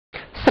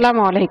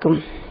আসসালামু আলাইকুম।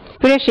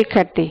 প্রিয়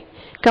শিক্ষার্থী,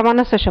 কেমন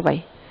আছো সবাই?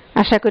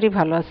 আশা করি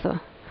ভালো আছো।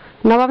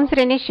 নবম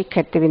শ্রেণীর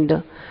শিক্ষার্থীবৃন্দ,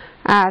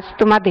 আজ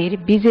তোমাদের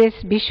বিজেএস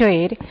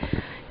বিষয়ের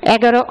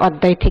 11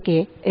 অধ্যায় থেকে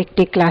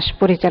একটি ক্লাস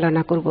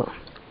পরিচালনা করব।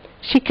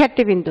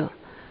 শিক্ষার্থীবৃন্দ,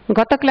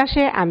 গত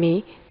ক্লাসে আমি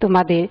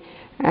তোমাদের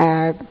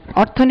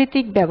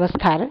অর্থনৈতিক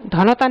ব্যবস্থার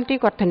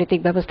ধনতান্ত্রিক অর্থনৈতিক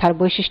ব্যবস্থার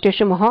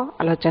বৈশিষ্ট্যসমূহ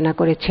আলোচনা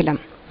করেছিলাম।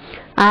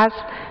 আজ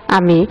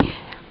আমি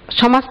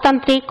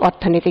সমাজতান্ত্রিক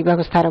অর্থনৈতিক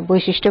ব্যবস্থার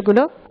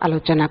বৈশিষ্ট্যগুলো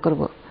আলোচনা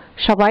করব।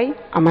 সবাই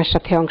আমার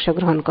সাথে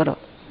অংশগ্রহণ করো।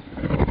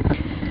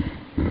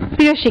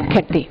 প্রিয়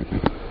শিক্ষার্থী,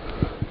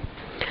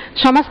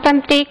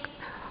 সমাজতান্ত্রিক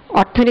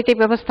অর্থনৈতিক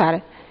ব্যবস্থার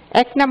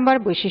 1 নম্বর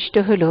বৈশিষ্ট্য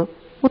হল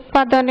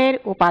উৎপাদনের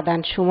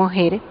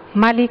উপাদানসমূহের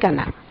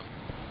মালিকানা।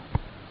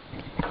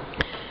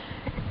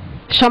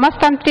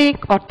 সমাজতান্ত্রিক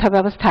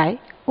অর্থব্যবস্থায়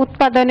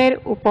উৎপাদনের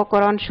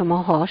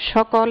উপকরণসমূহ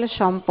সকল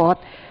সম্পদ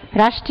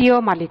রাষ্ট্রীয়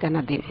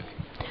মালিকানাধীন।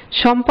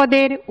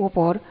 সম্পদের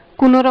উপর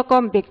কোনো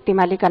রকম ব্যক্তি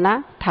মালিকানা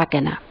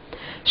থাকে না।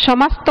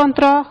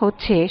 সমাজতন্ত্র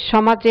হচ্ছে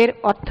সমাজের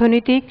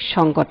অর্থনৈতিক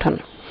সংগঠন।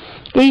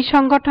 এই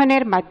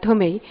সংগঠনের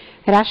মাধ্যমেই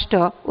রাষ্ট্র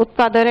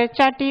উৎপাদনের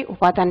 4টি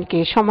উপাদানকে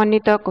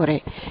সমন্বিত করে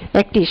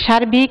একটি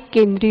সার্বিক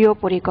কেন্দ্রীয়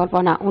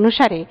পরিকল্পনা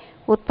অনুসারে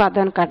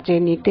উৎপাদন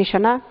কার্যের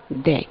নির্দেশনা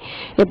দেয়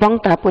এবং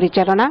তা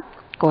পরিচালনা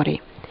করে।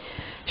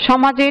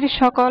 সমাজের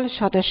সকল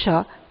সদস্য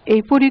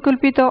এই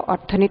পরিকল্পিত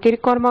অর্থনীতির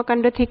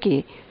কর্মকাণ্ড থেকে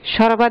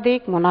সর্বাধিক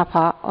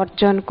মুনাফা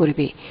অর্জন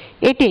করবে।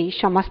 এটাই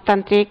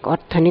সমাজতান্ত্রিক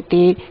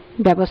অর্থনীতির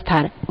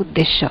ব্যবস্থার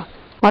উদ্দেশ্য।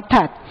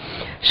 অর্থাৎ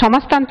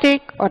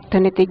সমাজতান্ত্রিক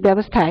অর্থনৈতিক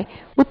ব্যবস্থায়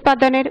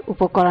উৎপাদনের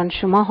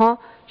উপকরণসমূহ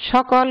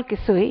সকল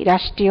কিছুই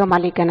রাষ্ট্রীয়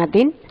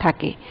মালিকানাধীন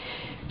থাকে।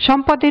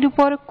 সম্পদের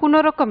উপর কোনো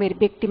রকমের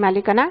ব্যক্তি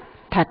মালিকানা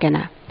থাকে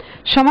না।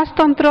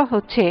 সমাজতন্ত্র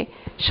হচ্ছে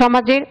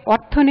সমাজের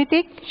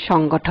অর্থনৈতিক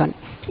সংগঠন।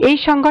 এই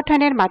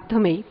সংগঠনের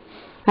মাধ্যমেই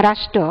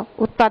রাষ্ট্র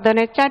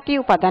উৎপাদনের 4টি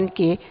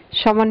উপাদানকে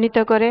সমন্বিত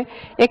করে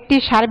একটি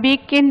সার্বিক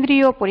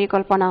কেন্দ্রীয়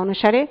পরিকল্পনা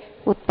অনুসারে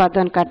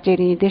উৎপাদন কার্যের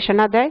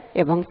নির্দেশনা দেয়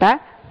এবং তা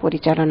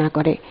পরিচালনা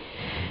করে।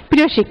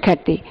 প্রিয়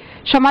শিক্ষার্থী,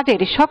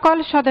 সমাজের সকল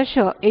সদস্য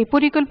এই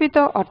পরিকল্পিত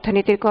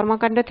অর্থনীতির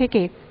কর্মকাণ্ড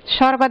থেকে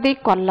সর্বাধিক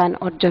কল্যাণ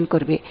অর্জন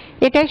করবে।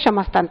 এটাই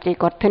সমাজতান্ত্রিক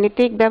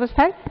অর্থনৈতিক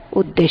ব্যবস্থার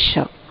উদ্দেশ্য।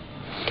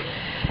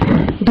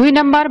 2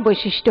 নম্বর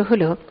বৈশিষ্ট্য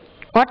হল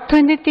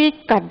অর্থনৈতিক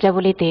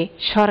কার্যাবলীতে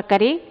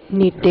সরকারি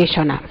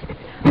নির্দেশনা।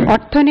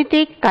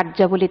 অর্থনৈতিক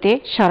কার্যাবলীতে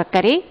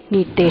সরকারি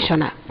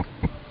নির্দেশনা।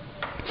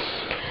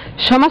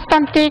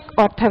 সমাজতান্ত্রিক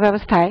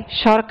অর্থব্যবস্থায়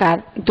সরকার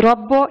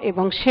দ্রব্য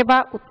এবং সেবা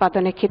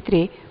উৎপাদনের ক্ষেত্রে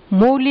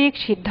মৌলিক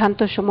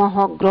সিদ্ধান্তসমূহ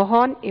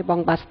গ্রহণ এবং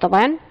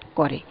বাস্তবায়ন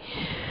করে।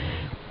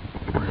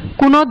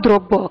 কোন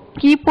দ্রব্য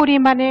কি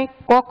পরিমাণে,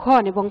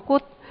 কখন এবং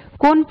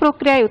কোন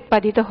প্রক্রিয়ায়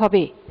উৎপাদিত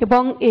হবে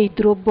এবং এই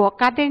দ্রব্য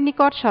কাদের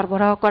নিকট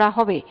সরবরাহ করা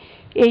হবে,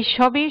 এই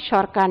সবই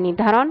সরকার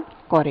নির্ধারণ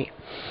করে।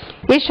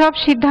 এসব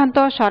সিদ্ধান্ত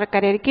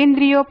সরকারের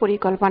কেন্দ্রীয়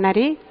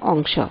পরিকল্পনারই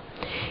অংশ।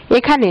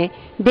 এখানে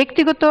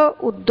ব্যক্তিগত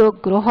উদ্যোগ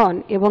গ্রহণ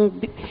এবং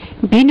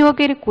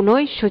বিনিয়োগের কোনো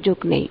সুযোগ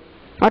নেই।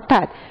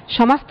 অর্থাৎ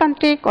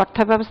সমাজতান্ত্রিক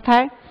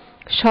অর্থব্যবস্থায়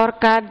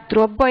সরকার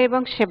দ্রব্য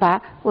এবং সেবা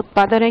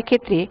উৎপাদনের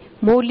ক্ষেত্রে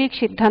মৌলিক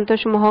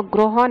সিদ্ধান্তসমূহ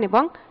গ্রহণ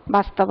এবং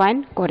বাস্তবায়ন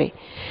করে।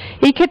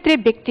 এই ক্ষেত্রে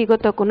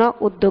ব্যক্তিগত কোনো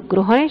উদ্যোগ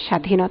গ্রহণের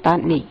স্বাধীনতা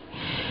নেই।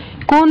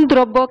 কোন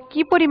দ্রব্য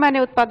কি পরিমাণে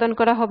উৎপাদন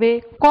করা হবে,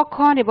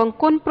 কখন এবং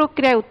কোন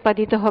প্রক্রিয়ায়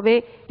উৎপাদিত হবে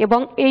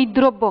এবং এই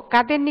দ্রব্য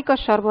কাদের নিকট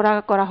সরবরাহ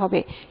করা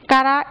হবে,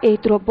 কারা এই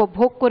দ্রব্য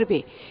ভোগ করবে,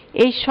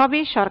 এই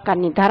সবই সরকার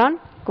নির্ধারণ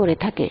করে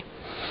থাকে।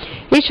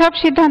 এসব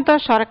সিদ্ধান্ত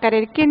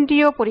সরকারের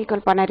কেন্দ্রীয়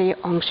পরিকল্পনার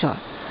অংশ।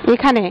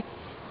 এখানে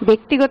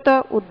ব্যক্তিগত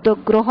উদ্যোগ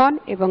গ্রহণ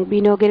এবং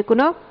বিনিয়োগের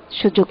কোনো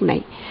সুযোগ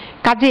নাই।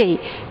 কাজেই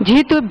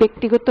যেহেতু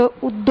ব্যক্তিগত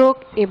উদ্যোগ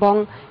এবং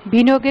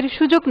বিনিয়োগের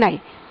সুযোগ নাই,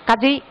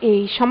 কাজেই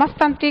এই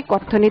সমাজতান্ত্রিক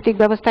অর্থনৈতিক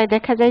ব্যবস্থায়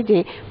দেখা যায় যে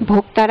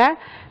ভোক্তারা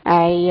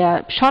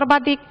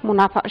সর্বাধিক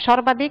মুনাফা,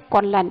 সর্বাধিক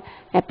কল্যাণ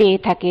পেয়ে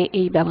থাকে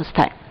এই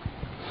ব্যবস্থায়।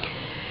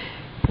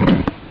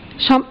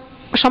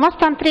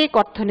 সমাজতান্ত্রিক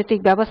অর্থনৈতিক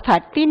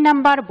ব্যবস্থার 3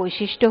 নম্বর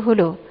বৈশিষ্ট্য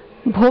হল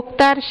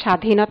ভোক্তার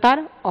স্বাধীনতার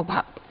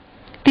অভাব।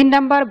 3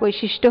 নম্বর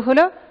বৈশিষ্ট্য হল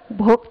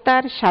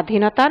ভোক্তার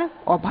স্বাধীনতার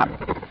অভাব।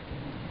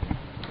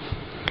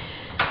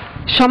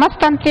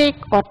 সমাজতান্ত্রিক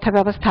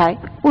অর্থব্যবস্থায়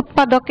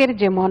উৎপাদকের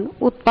যেমন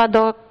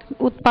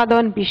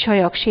উৎপাদন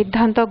বিষয়ক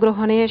সিদ্ধান্ত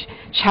গ্রহণের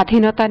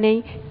স্বাধীনতা নেই,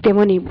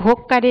 তেমনি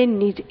ভোগকারীর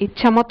নিজ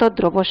ইচ্ছামতো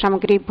দ্রব্য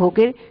সামগ্রী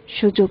ভোগের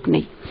সুযোগ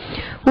নেই।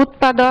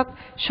 উৎপাদক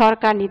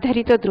সরকার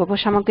নির্ধারিত দ্রব্য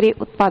সামগ্রী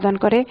উৎপাদন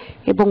করে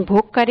এবং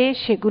ভোগকারী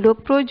সেগুলো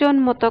প্রয়োজন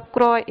মতো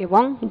ক্রয়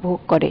এবং ভোগ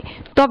করে।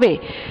 তবে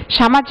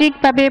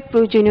সামাজিকভাবে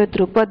প্রয়োজনীয়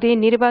দ্রব্যাদি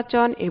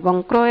নির্বাচন এবং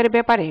ক্রয়ের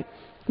ব্যাপারে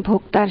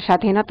ভোক্তার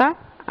স্বাধীনতা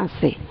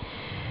আছে।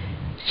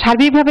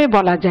 সার্বিকভাবে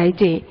বলা যায়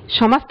যে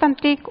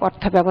সমাজতান্ত্রিক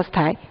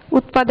অর্থব্যবস্থায়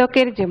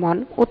উৎপাদকের যেমন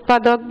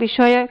উৎপাদক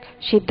বিষয়ক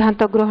সিদ্ধান্ত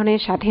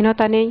গ্রহণের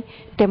স্বাধীনতা নেই,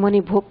 তেমনি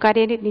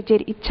ভোগকারীর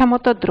নিজের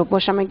ইচ্ছামতো দ্রব্য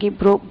সামগ্রী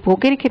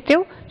ভোগের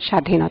ক্ষেত্রেও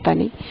স্বাধীনতা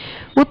নেই।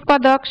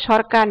 উৎপাদক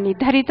সরকার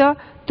নির্ধারিত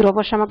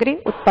দ্রব্য সামগ্রী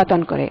উৎপাদন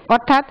করে,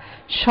 অর্থাৎ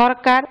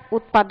সরকার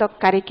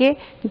উৎপাদককারীকে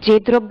যে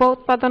দ্রব্য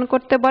উৎপাদন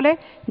করতে বলে,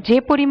 যে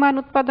পরিমাণ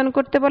উৎপাদন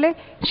করতে বলে,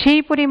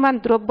 সেই পরিমাণ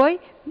দ্রব্যই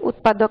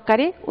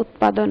উৎপাদককারী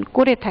উৎপাদন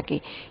করে থাকে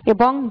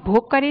এবং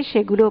ভোগকারী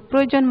সেগুলো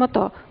প্রয়োজন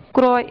মতো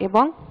ক্রয়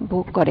এবং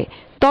ভোগ করে।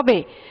 তবে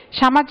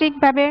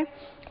সামাজিকভাবে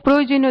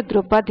প্রয়োজনীয়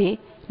দ্রব্যাদি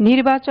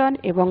নির্বাচন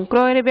এবং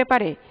ক্রয়ের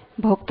ব্যাপারে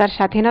ভোক্তার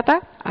স্বাধীনতা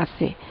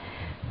আছে।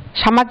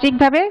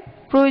 সামাজিকভাবে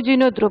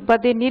প্রয়োজনীয়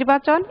দ্রব্যাদির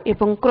নির্বাচন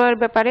এবং ক্রয়ের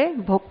ব্যাপারে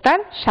ভোক্তার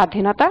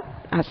স্বাধীনতা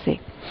আছে।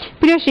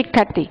 প্রিয়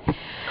শিক্ষার্থী,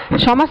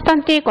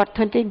 সমাজতান্ত্রিক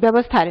অর্থনৈতিক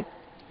ব্যবস্থার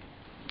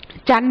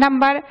 4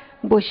 নম্বর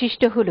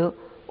বৈশিষ্ট্য হল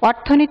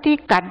অর্থনৈতিক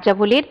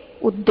কার্যাবলীর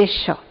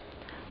উদ্দেশ্য।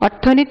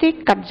 অর্থনৈতিক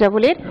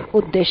কার্যাবলীর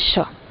উদ্দেশ্য।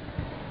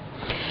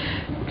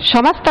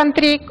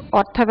 সমাজতান্ত্রিক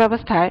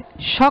অর্থব্যবস্থায়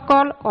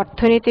সকল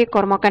অর্থনৈতিক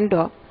কর্মকাণ্ড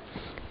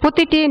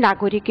প্রতিটি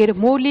নাগরিকের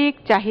মৌলিক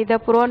চাহিদা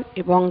পূরণ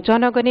এবং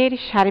জনগণের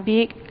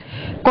সার্বিক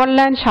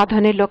কল্যাণ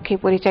সাধনের লক্ষ্যে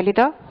পরিচালিত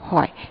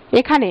হয়।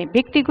 এখানে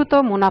ব্যক্তিগত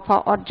মুনাফা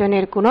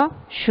অর্জনের কোনো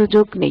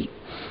সুযোগ নেই।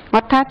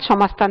 অর্থাৎ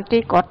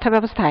সমাজতান্ত্রিক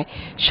অর্থব্যবস্থায়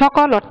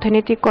সকল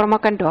অর্থনৈতিক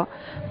কর্মকাণ্ড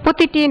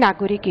প্রতিটি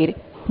নাগরিকের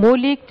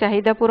মৌলিক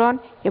চাহিদা পূরণ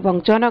এবং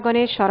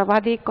জনগণের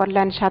সর্বাধিক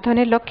কল্যাণ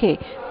সাধনের লক্ষ্যে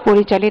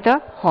পরিচালিত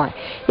হয়।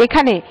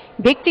 এখানে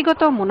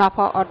ব্যক্তিগত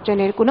মুনাফা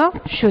অর্জনের কোনো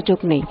সুযোগ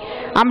নেই।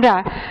 আমরা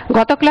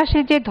গত ক্লাসে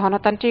যে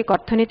ধনতান্ত্রিক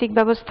অর্থনৈতিক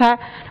ব্যবস্থা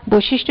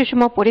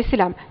বৈশিষ্ট্যসমূহ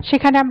পড়েছিলাম,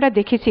 সেখানে আমরা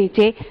দেখেছি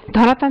যে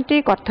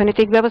ধনতান্ত্রিক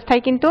অর্থনৈতিক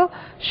ব্যবস্থায় কিন্তু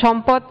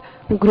সম্পদ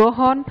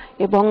গ্রহণ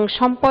এবং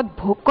সম্পদ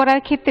ভোগ করার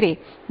ক্ষেত্রে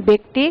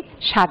ব্যক্তি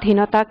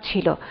স্বাধীনতা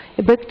ছিল।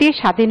 ব্যক্তি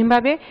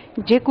স্বাধীনভাবে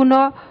যে কোনো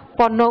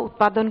পণ্য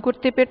উৎপাদন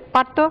করতে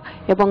পারত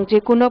এবং যে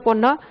কোনো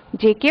পণ্য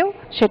যে কেউ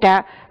সেটা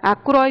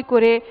ক্রয়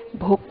করে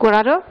ভোগ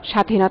করারও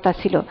স্বাধীনতা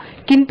ছিল।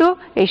 কিন্তু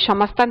এই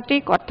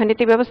সমাজতান্ত্রিক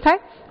অর্থনীতি ব্যবস্থায়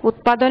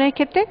উৎপাদনের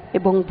ক্ষেত্রে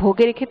এবং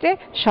ভোগের ক্ষেত্রে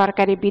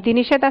সরকারি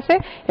বিধিনিষেধ আছে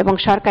এবং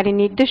সরকারি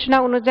নির্দেশনা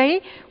অনুযায়ী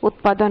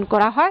উৎপাদন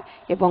করা হয়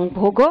এবং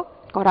ভোগও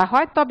করা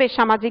হয়। তবে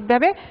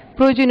সামাজিকভাবে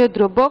প্রয়োজনীয়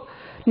দ্রব্য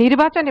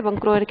নির্বাচন এবং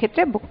ক্রয়ের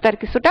ক্ষেত্রে ভোক্তার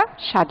কিছুটা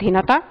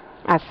স্বাধীনতা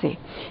আছে।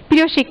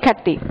 প্রিয়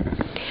শিক্ষার্থী,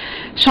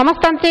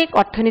 সমাজতান্ত্রিক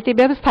অর্থনীতি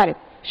ব্যবস্থার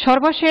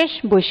সর্বশেষ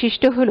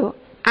বৈশিষ্ট্য হল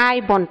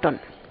আয় বন্টন।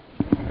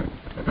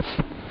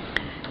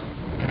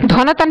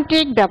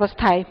 ধনতান্ত্রিক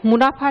ব্যবস্থায়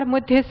মুনাফার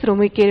মধ্যে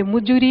শ্রমিকের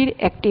মজুরির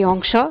একটি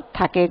অংশ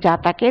থাকে যা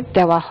তাকে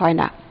দেওয়া হয়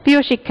না।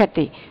 প্রিয়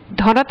শিক্ষার্থী,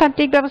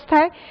 ধনতান্ত্রিক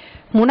ব্যবস্থায়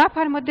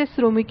মুনাফার মধ্যে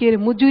শ্রমিকের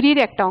মজুরির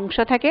একটা অংশ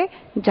থাকে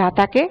যা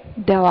তাকে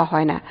দেওয়া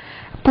হয় না।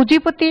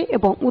 পুঁজিপতি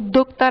এবং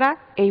উদ্যোক্তারা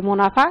এই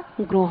মুনাফা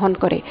গ্রহণ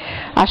করে।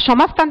 আর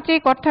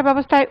সমাজতান্ত্রিক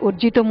অর্থব্যবস্থায়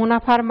অর্জিত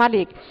মুনাফার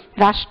মালিক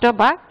রাষ্ট্র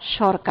বা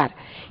সরকার।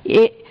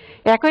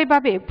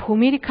 একইভাবে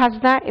ভূমির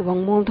খাজনা এবং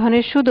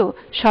মূলধনের সুদও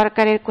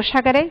সরকারের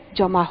কোষাগারে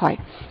জমা হয়,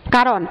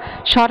 কারণ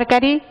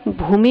সরকারি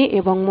ভূমি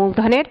এবং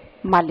মূলধনের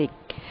মালিক।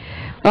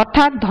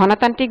 অর্থাৎ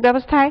ধনতান্ত্রিক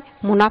ব্যবস্থায়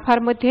মুনাফার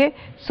মধ্যে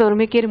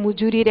শ্রমিকের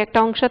মজুরির একটা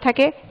অংশ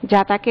থাকে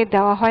যা তাকে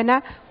দেওয়া হয় না।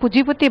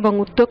 পুঁজিপতি এবং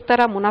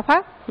উদ্যোক্তারা মুনাফা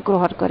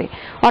গ্রহণ করে।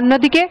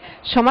 অন্যদিকে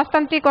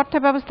সমাজতান্ত্রিক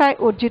অর্থব্যবস্থায়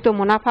অর্জিত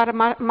মুনাফার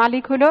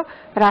মালিক হল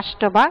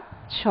রাষ্ট্র বা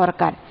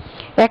সরকার।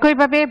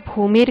 একইভাবে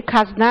ভূমির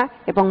খাজনা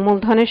এবং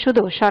মূলধনের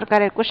সুদও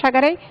সরকারের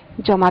কোষাগারেই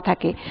জমা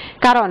থাকে,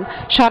 কারণ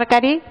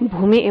সরকারি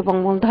ভূমি এবং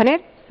মূলধনের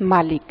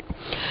মালিক।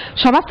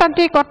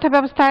 সমাজতান্ত্রিক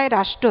অর্থব্যবস্থায়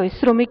রাষ্ট্র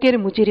শ্রমিকের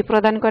মজুরি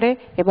প্রদান করে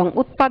এবং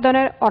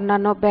উৎপাদনের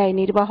অন্যান্য ব্যয়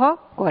নির্বাহ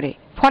করে।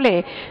 ফলে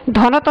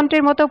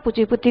ধনতন্ত্রের মতো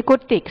পুঁজিপতি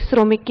কর্তৃক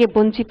শ্রমিককে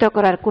বঞ্চিত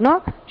করার কোনো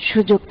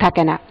সুযোগ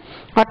থাকে না।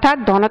 অর্থাৎ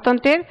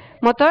ধনতন্ত্রের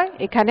মতো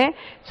এখানে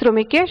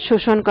শ্রমিককে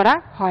শোষণ করা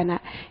হয় না।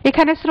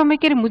 এখানে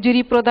শ্রমিকের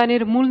মজুরি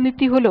প্রদানের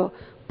মূলনীতি হলো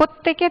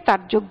প্রত্যেকে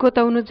তার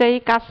যোগ্যতা অনুযায়ী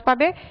কাজ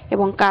পাবে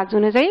এবং কাজ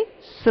অনুযায়ী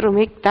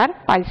শ্রমিক তার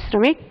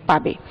পারিশ্রমিক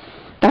পাবে।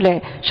 তাহলে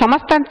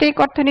সমাজতান্ত্রিক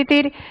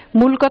অর্থনীতির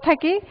মূল কথা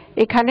কি?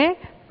 এখানে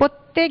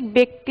প্রত্যেক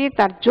ব্যক্তি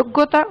তার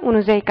যোগ্যতা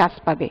অনুযায়ী কাজ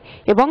পাবে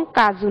এবং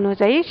কাজ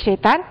অনুযায়ী সে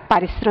তার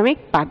পারিশ্রমিক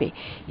পাবে।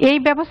 এই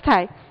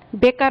ব্যবস্থায়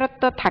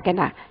বেকারত্ব থাকে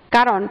না,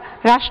 কারণ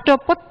রাষ্ট্র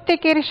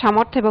প্রত্যেকের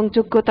সামর্থ্য এবং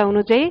যোগ্যতা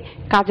অনুযায়ী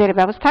কাজের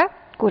ব্যবস্থা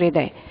করে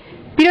দেয়।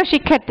 প্রিয়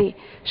শিক্ষার্থী,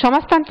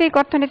 সমাজতান্ত্রিক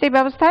অর্থনীতির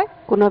ব্যবস্থায়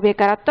কোনো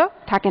বেকারত্ব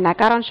থাকে না,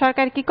 কারণ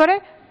সরকার কি করে?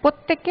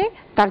 প্রত্যেককে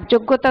তার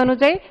যোগ্যতা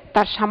অনুযায়ী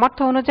তার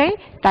সামর্থ্য অনুযায়ী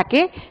তাকে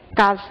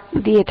কাজ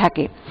দিয়ে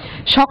থাকে।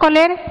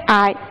 সকলের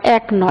আয়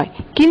এক নয়,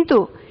 কিন্তু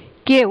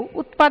কেউ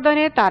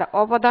উৎপাদনে তার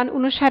অবদান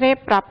অনুসারে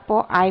প্রাপ্য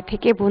আয়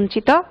থেকে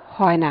বঞ্চিত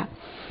হয় না।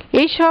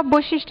 এই সব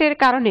বৈশিষ্ট্যের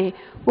কারণে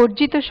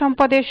অর্জিত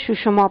সম্পদের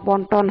সুষম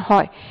বন্টন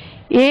হয়।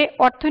 এ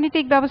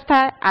অর্থনৈতিক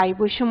ব্যবস্থায় আয়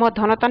বৈষম্য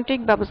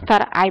ধনতান্ত্রিক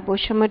ব্যবস্থার আয়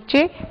বৈষম্যের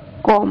চেয়ে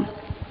কম।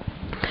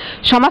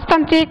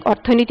 সমাজতান্ত্রিক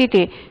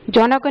অর্থনীতিতে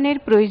জনগণের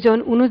প্রয়োজন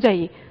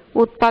অনুযায়ী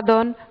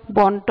উৎপাদন,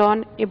 বন্টন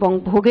এবং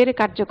ভোগের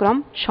কার্যক্রম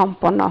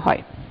সম্পন্ন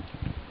হয়।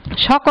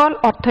 সকল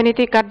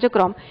অর্থনৈতিক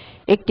কার্যক্রম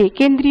একটি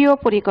কেন্দ্রীয়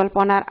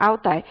পরিকল্পনার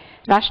আওতায়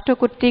রাষ্ট্র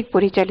কর্তৃক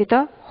পরিচালিত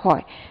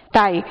হয়,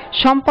 তাই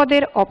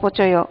সম্পদের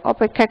অপচয়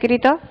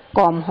অপেক্ষাকৃত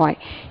কম হয়।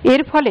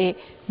 এর ফলে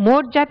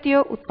মোট জাতীয়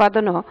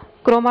উৎপাদনও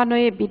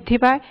ক্রমান্বয়ে বৃদ্ধি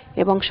পায়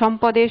এবং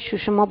সম্পদের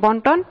সুষম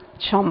বণ্টন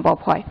সম্ভব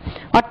হয়।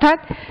 অর্থাৎ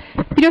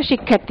প্রিয়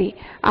শিক্ষার্থী,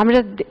 আমরা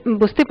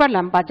বুঝতে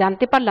পারলাম বা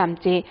জানতে পারলাম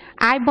যে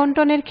আয়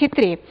বণ্টনের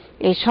ক্ষেত্রে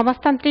এই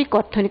সমাজতান্ত্রিক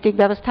অর্থনৈতিক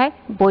ব্যবস্থায়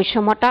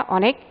বৈষম্যটা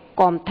অনেক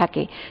কম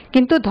থাকে,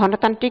 কিন্তু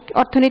ধনতান্ত্রিক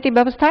অর্থনৈতিক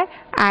ব্যবস্থায়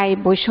আয়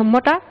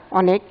বৈষম্যটা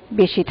অনেক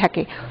বেশি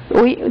থাকে।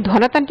 ওই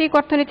ধনতান্ত্রিক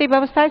অর্থনৈতিক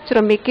ব্যবস্থায়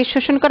শ্রমিককে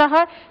শোষণ করা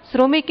হয়,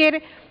 শ্রমিকের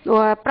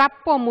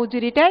প্রাপ্য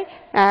মজুরিটাই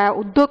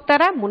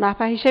উদ্যোক্তারা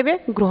মুনাফা হিসেবে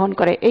গ্রহণ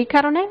করে, এই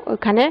কারণে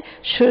ওখানে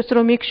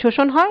শ্রমিক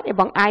শোষণ হয়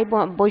এবং আয়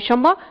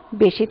বৈষম্য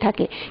বেশি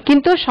থাকে।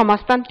 কিন্তু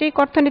সমাজতান্ত্রিক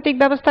অর্থনৈতিক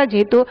ব্যবস্থা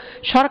যেহেতু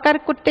সরকার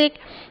কর্তৃক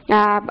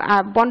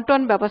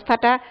বন্টন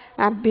ব্যবস্থাটা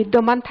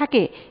বিদ্যমান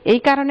থাকে, এই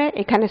কারণে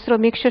এখানে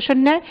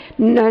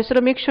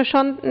শ্রমিক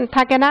শোষণ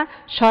থাকে না।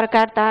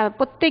 সরকার তার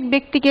প্রত্যেক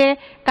ব্যক্তিকে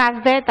কাজ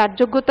দেয়, তার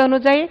যোগ্যতা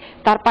অনুযায়ী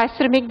তার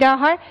পারিশ্রমিক দেওয়া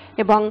হয়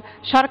এবং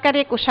সরকারি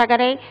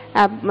কোষাগারে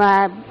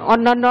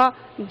অন্যান্য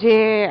যে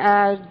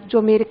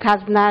জমির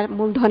খাজনা,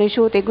 মূলধনী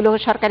সুদ, এগুলো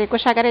সরকারি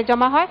কোষাগারে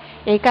জমা হয়,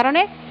 এই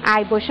কারণে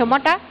আয়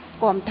বৈষম্যটা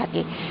কম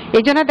থাকে।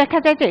 এই জন্য দেখা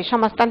যায় যে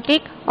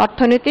সমাজতান্ত্রিক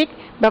অর্থনৈতিক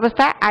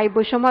ব্যবস্থায় আয়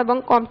বৈষম্য এবং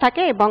কম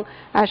থাকে এবং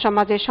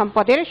সমাজের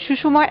সম্পদের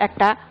সুষম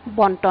একটা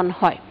বন্টন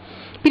হয়।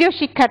 প্রিয়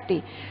শিক্ষার্থী,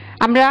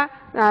 আমরা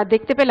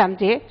দেখতে পেলাম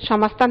যে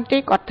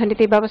সমাজতান্ত্রিক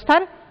অর্থনৈতিক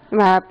ব্যবস্থার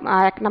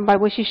 1 নম্বর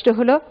বৈশিষ্ট্য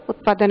হলো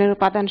উৎপাদনের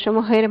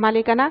উপাদানসমূহের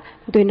মালিকানা,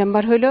 2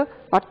 নম্বর হলো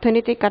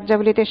অর্থনৈতিক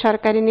কার্যাবলীতে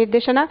সরকারি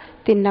নির্দেশনা,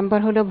 3 নম্বর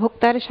হলো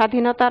ভোক্তার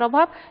স্বাধীনতার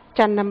অভাব,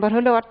 4 নম্বর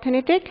হলো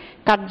অর্থনৈতিক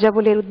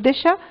কার্যাবলীর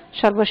উদ্দেশ্য,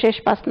 সর্বশেষ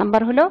 5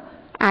 নম্বর হলো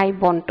আয়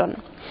বন্টন।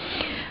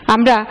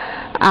 আমরা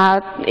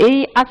এই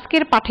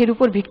আজকের পাঠের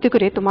উপর ভিত্তি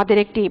করে তোমাদের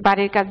একটি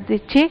বাড়ির কাজ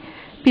দিচ্ছি।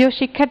 প্রিয়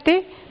শিক্ষার্থী,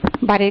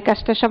 বাড়ির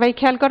কাজটা সবাই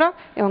খেয়াল করো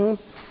এবং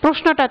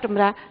প্রশ্নটা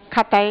তোমরা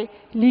খাতায়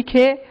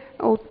লিখে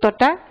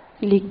উত্তরটা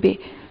লিখবে।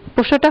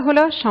 প্রশ্নটা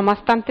হলো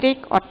সমাজতান্ত্রিক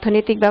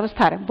অর্থনৈতিক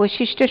ব্যবস্থার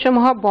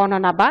বৈশিষ্ট্যসমূহ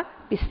বর্ণনা বা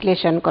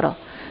বিশ্লেষণ করো।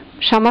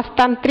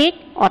 সমাজতান্ত্রিক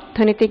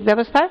অর্থনৈতিক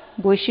ব্যবস্থার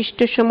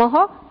বৈশিষ্ট্যসমূহ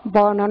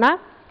বর্ণনা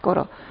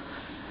করো।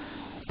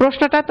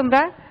 প্রশ্নটা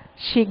তোমরা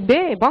শিখবে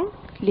এবং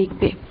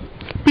লিখবে।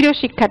 প্রিয়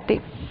শিক্ষার্থী,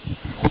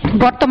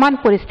 বর্তমান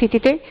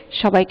পরিস্থিতিতে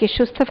সবাইকে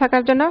সুস্থ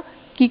থাকার জন্য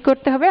কি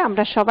করতে হবে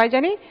আমরা সবাই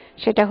জানি,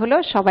 সেটা হলো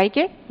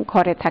সবাইকে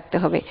ঘরে থাকতে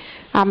হবে।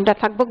 আমরা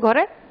থাকবো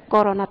ঘরে,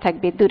 করোনা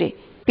থাকবে দূরে।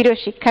 প্রিয়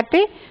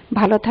শিক্ষার্থী,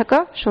 ভালো থাকো,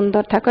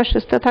 সুন্দর থাকো,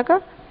 সুস্থ থাকো।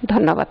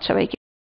 ধন্যবাদ সবাইকে।